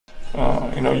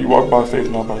You know, you walk by faith,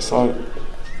 not by sight.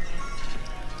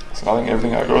 So I think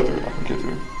everything I go through, I can get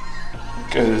through.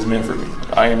 Because it's meant for me.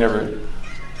 I ain't never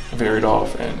varied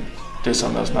off and did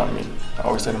something that's not me. I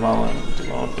always stayed in my lane and do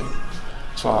my own thing.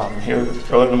 That's why I'm here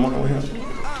early in the morning with him.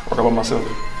 Work out by myself.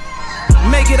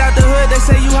 Make it out the hood, they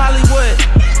say you Hollywood.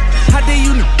 How dare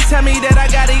you tell me that I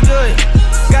got it good?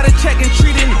 Gotta check and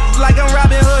treat it like I'm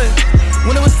Robin Hood.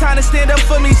 When it was time to stand up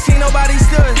for me, see nobody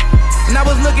stood. And I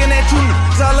was looking at you,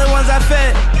 all the ones I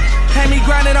fed. Had me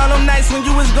grinding all them nights when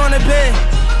you was going to bed.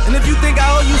 And if you think I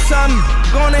owe you something,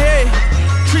 go on ahead.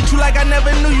 Treat you like I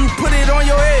never knew you, put it on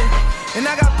your head. And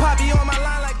I got Poppy on my life.